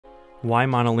Why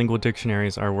Monolingual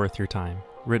Dictionaries Are Worth Your Time,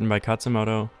 written by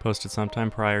Khatzumoto, posted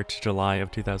sometime prior to July of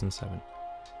 2007.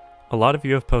 A lot of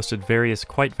you have posted various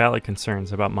quite valid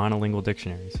concerns about monolingual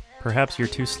dictionaries. Perhaps you're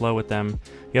too slow with them,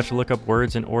 you have to look up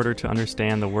words in order to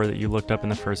understand the word that you looked up in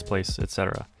the first place,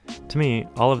 etc. To me,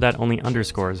 all of that only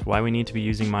underscores why we need to be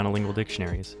using monolingual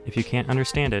dictionaries. If you can't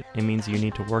understand it, it means you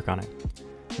need to work on it.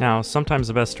 Now, sometimes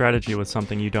the best strategy with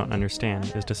something you don't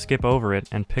understand is to skip over it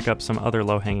and pick up some other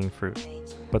low-hanging fruit.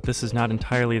 But this is not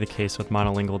entirely the case with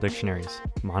monolingual dictionaries.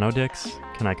 Monodicks?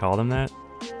 Can I call them that?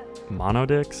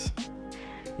 Monodicks?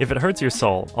 If it hurts your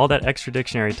soul, all that extra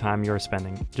dictionary time you're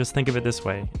spending, just think of it this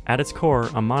way. At its core,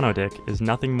 a monodic is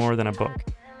nothing more than a book.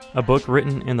 A book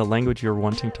written in the language you're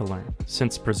wanting to learn.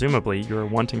 Since presumably you're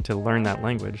wanting to learn that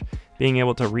language, being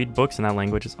able to read books in that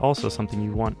language is also something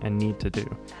you want and need to do.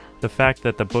 The fact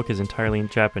that the book is entirely in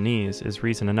Japanese is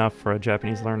reason enough for a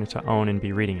Japanese learner to own and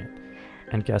be reading it.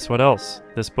 And guess what else?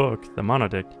 This book, the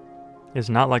monodic, is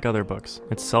not like other books.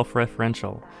 It's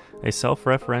self-referential. A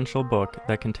self-referential book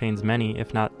that contains many,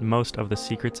 if not most, of the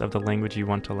secrets of the language you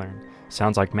want to learn.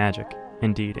 Sounds like magic.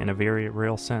 Indeed, in a very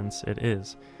real sense, it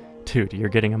is. Dude, you're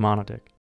getting a monodic.